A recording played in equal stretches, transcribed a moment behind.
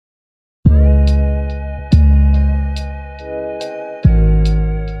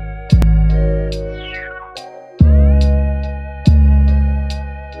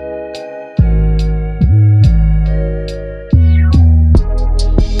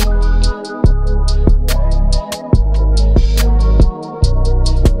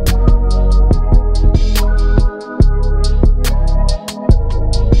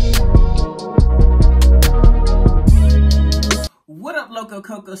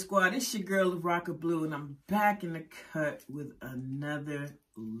Squad, it's your girl Laroca Blue, and I'm back in the cut with another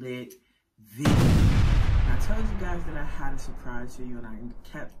lit video. I told you guys that I had a surprise for you, and I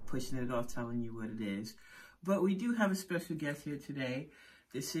kept pushing it off, telling you what it is. But we do have a special guest here today.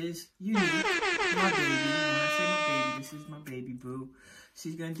 This is Unique, my baby. When I say my baby, this is my baby boo.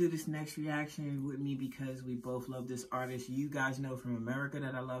 She's gonna do this next reaction with me because we both love this artist. You guys know from America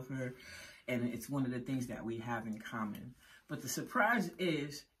that I love her, and it's one of the things that we have in common. But the surprise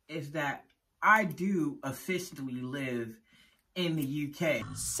is that I do officially live in the UK.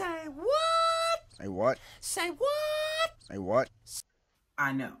 Say what? Say what? Say what? Say what?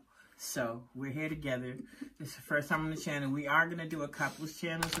 I know. So we're here together. This is the first time on the channel. We are gonna do a couples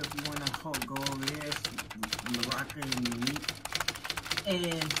channel. So if you wanna go over there, Laroca and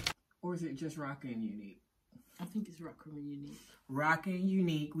Unique, or is it just Roca and Unique? I think it's Roca and Unique. Roca and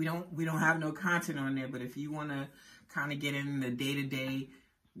Unique. We don't have no content on there, but if you wanna kind of get in the day-to-day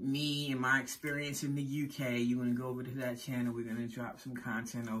me and my experience in the UK, you want to go over to that channel. We're going to drop some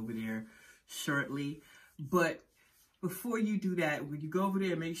content over there shortly. But before you do that, when you go over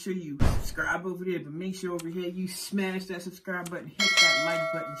there, make sure you subscribe over there. But make sure over here you smash that subscribe button, hit that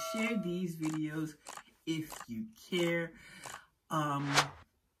like button, share these videos if you care.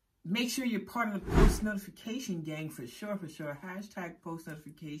 Make sure you're part of the post notification gang for sure. Hashtag post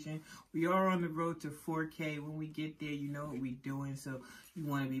notification. We are on the road to 4K. When we get there, you know what we're doing. So you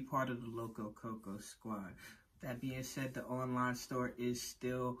want to be part of the Loco Coco squad. That being said, the online store is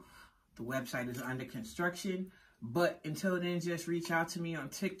still, the website is under construction. But until then, just reach out to me on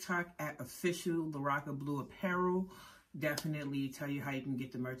TikTok at official Laroca Blue Apparel. Definitely tell you how you can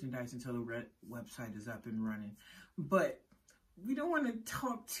get the merchandise until the website is up and running. But we don't want to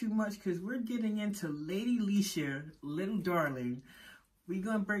talk too much because we're getting into Lady Leshurr, Little Darling. We're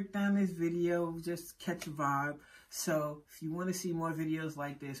going to break down this video, just catch a vibe. So if you want to see more videos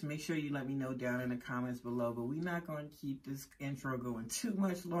like this, make sure you let me know down in the comments below. But we're not going to keep this intro going too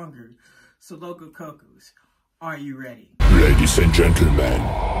much longer. So Loco Cocos, are you ready? Ladies and gentlemen,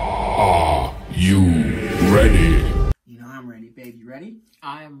 are you ready? You know I'm ready, babe. You ready?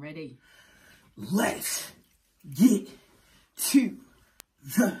 I am ready. Let's get to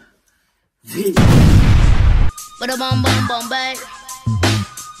the video. Bada bum bum bum babe.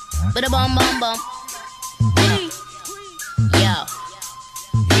 Bada bum bum bum. Yo.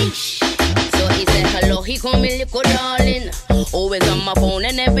 So he said hello, he called me little darling. Always on my phone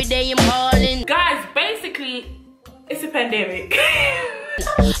and every day I'm calling. Guys, basically, it's a pandemic.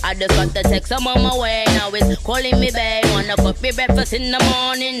 I just got the text, I'm on my way. Now it's calling me babe. Wanna cook me breakfast in the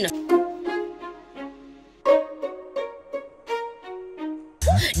morning.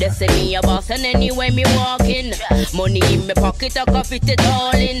 They say me a boss and anyway me walking. Money in my pocket, I can fit it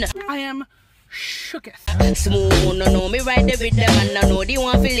all in. I am shooketh. Smooth, no know me right there with them, and I know they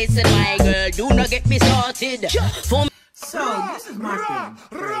want to listen. My girl, do not get me started. So this is my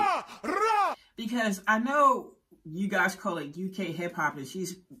thing, right? Because I know you guys call it UK hip hop, and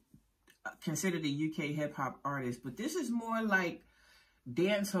she's considered a UK hip hop artist, but this is more like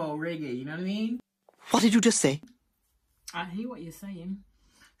dancehall reggae. You know what I mean? What did you just say? I hear what you're saying.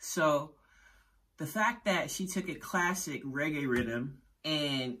 So the fact that she took a classic reggae rhythm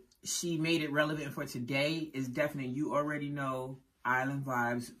and she made it relevant for today is definitely, you already know island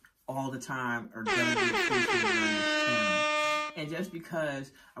vibes all the time are gonna be appreciated on this channel. And just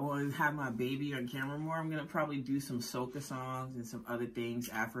because I want to have my baby on camera more, I'm gonna probably do some soca songs and some other things,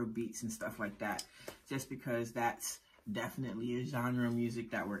 Afro beats and stuff like that, just because that's definitely a genre of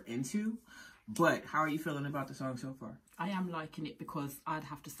music that we're into. But how are you feeling about the song so far? I am liking it because I'd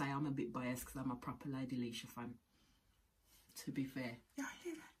have to say I'm a bit biased because I'm a proper Lady Leshurr fan, to be fair. Yeah, I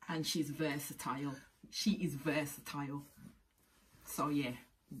hear that. And she's versatile. She is versatile. So yeah,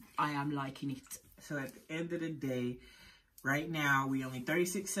 I am liking it. So at the end of the day, right now, we only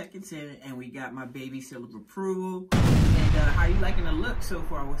 36 seconds in and we got my baby seal of approval. And how you liking the look so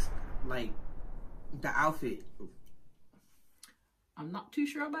far? What's like the outfit? I'm not too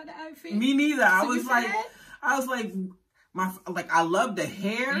sure about the outfit. Me neither. I was like, I love the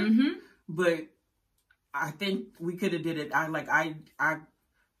hair, but I think we could have did it.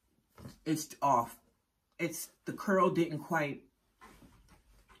 It's off. It's the curl didn't quite.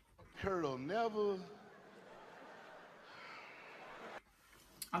 Curl never.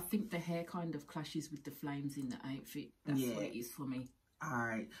 I think the hair kind of clashes with the flames in the outfit. That's what it is for me. All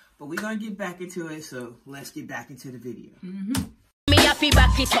right, but we're gonna get back into it. So let's get back into the video. Me happy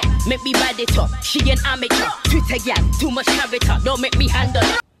back it up, make me bad it up. She an amateur, Twitter gang, too much character, don't make me handle.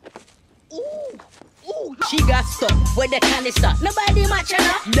 Ooh, ooh, She got stuck with the canister. Nobody match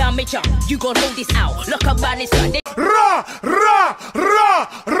her. Damn it, you gon' hold this out. Look up banister. Ra, ra,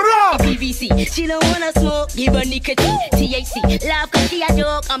 ra, ra. PVC. She don't wanna smoke. Give her nicotine. THC. Laugh cause she a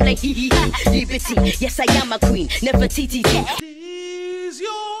joke. I'm like hee hee ha. Liberty. Yes, I am a queen. Never TTT. She's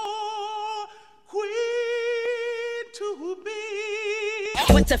your queen to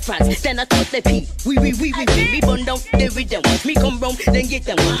be. Went to France, then I took the P. We bun down the rhythm. Me come round, then get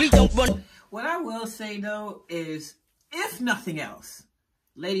them. We don't run. What I will say though is, if nothing else,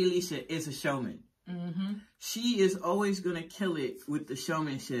 Lady Leshurr is a showman. She is always gonna kill it with the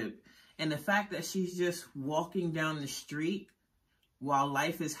showmanship, and the fact that she's just walking down the street while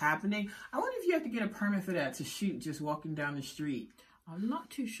life is happening. I wonder if you have to get a permit for that to shoot just walking down the street. I'm not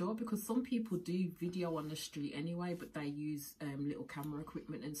too sure because some people do video on the street anyway, but they use little camera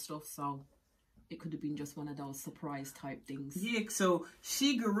equipment and stuff, so it could have been just one of those surprise type things. Yeah, so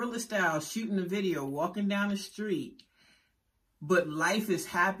she guerrilla style shooting the video, walking down the street, but life is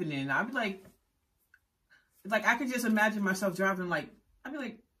happening. I'd be like I could just imagine myself driving I'd be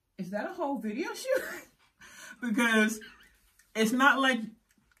like, is that a whole video shoot? Because it's not like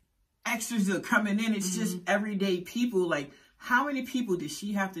extras are coming in, it's just everyday people. Like, how many people did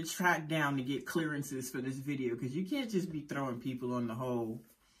she have to track down to get clearances for this video? Because you can't just be throwing people on the whole.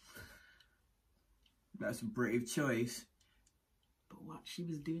 That's a brave choice. But what, she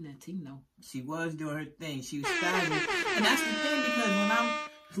was doing her thing though. She was doing her thing. She was spazzing. And that's the thing, because when I'm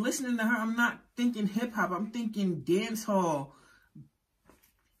listening to her, I'm not thinking hip-hop. I'm thinking dance hall.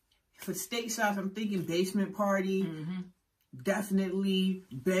 For state shots, I'm thinking basement party. Definitely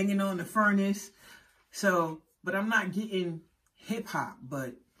banging on the furnace. So, but I'm not getting hip-hop.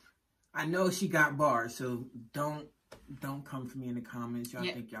 But I know she got bars, so don't come for me in the comments. Y'all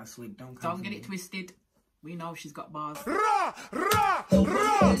think y'all slick. Don't get it twisted. We know she's got bars. Ra, ra, ra,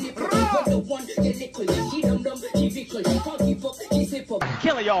 ra.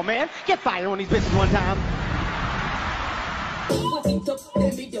 Killing y'all, man. Get fired on these bitches one time.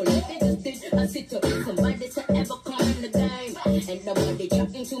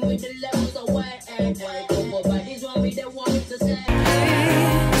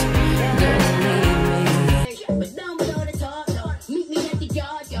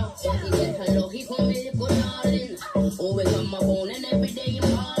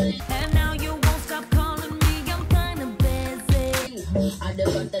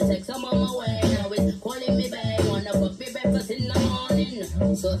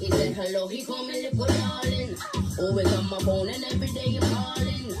 So he said hello, he called me little darling. Always on my phone and every day I'm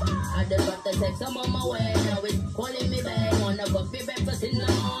calling. I just got the text, I'm on my way. Now it's calling me back. Wanna coffee breakfast in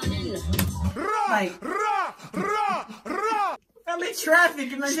the morning. LA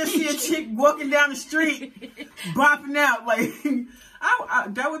traffic, and I just see a chick walking down the street, bopping out. Like,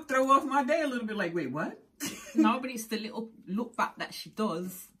 that would throw off my day a little bit. Like, wait, what? No, but it's the little look back that she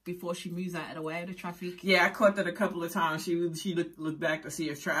does before she moves out of the way of the traffic. Yeah, I caught that a couple of times. She looked back to see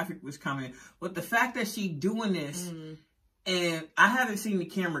if traffic was coming. But the fact that she doing this, and I haven't seen the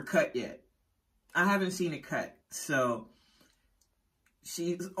camera cut yet. I haven't seen it cut. So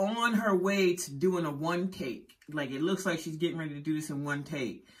she's on her way to doing a one take. Like, it looks like she's getting ready to do this in one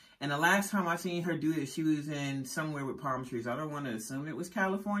take. And the last time I seen her do this, she was in somewhere with palm trees. I don't want to assume it was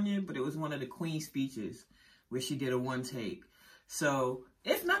California, but it was one of the Queen speeches where she did a one take. So,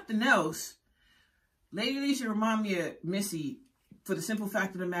 if nothing else, Lady Leshurr remind me of Missy, for the simple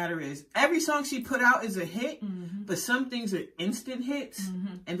fact of the matter is, every song she put out is a hit, but some things are instant hits,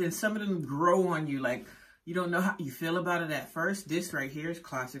 and then some of them grow on you. Like, you don't know how you feel about it at first. This right here is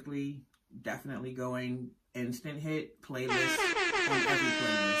classically, definitely going instant hit playlist on every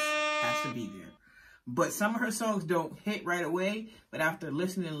playlist. Has to be there. But some of her songs don't hit right away, but after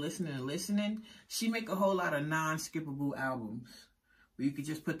listening, she make a whole lot of non-skippable albums where you could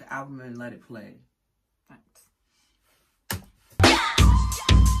just put the album in and let it play. Thanks.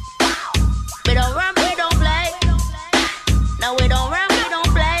 We don't run, we don't play. No, we don't run, we don't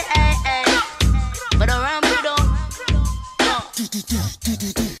play. Ay, ay. We don't run, we don't.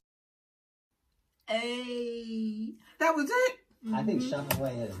 Hey. That was it? I think Shop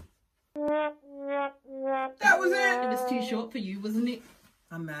Away hit him. That was it? It was too short for you, wasn't it?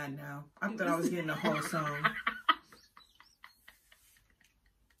 I'm mad now. I thought I was getting the whole song.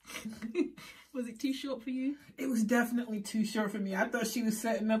 Was it too short for you? It was definitely too short for me. I thought she was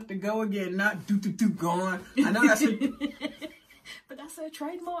setting up to go again, not do gone. I know that's But that's her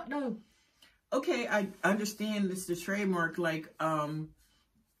trademark though. Okay, I understand it's the trademark, like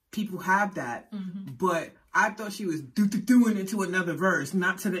people have that. But I thought she was doing into another verse,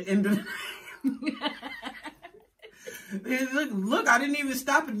 not to the end of Look, I didn't even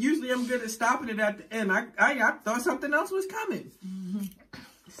stop it. Usually I'm good at stopping it at the end. I thought something else was coming.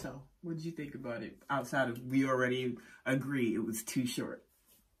 So, what did you think about it? Outside of, we already agree it was too short.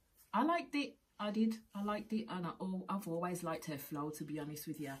 I liked it. I did. I liked it. And I've always liked her flow, to be honest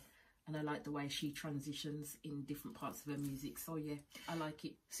with you. And I like the way she transitions in different parts of her music. So, yeah, I like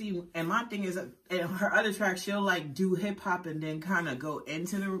it. See, and my thing is, in her other tracks, she'll like do hip hop and then kind of go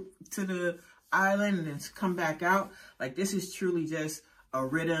into the island and then come back out. Like, this is truly just a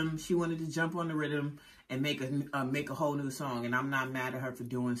rhythm. She wanted to jump on the rhythm and make a whole new song, and I'm not mad at her for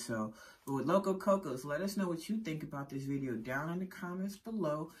doing so. But with Loco Cocos, let us know what you think about this video down in the comments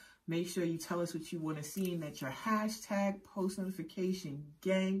below. Make sure you tell us what you want to see, and that's your hashtag post notification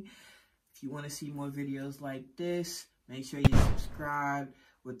gang. If you want to see more videos like this, make sure you subscribe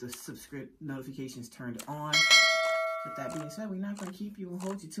with the notifications turned on. With that being said, we're not going to keep you and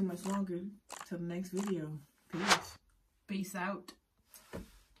hold you too much longer. Till the next video. Peace. Peace out.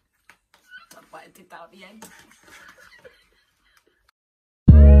 Don't why I did that at the end.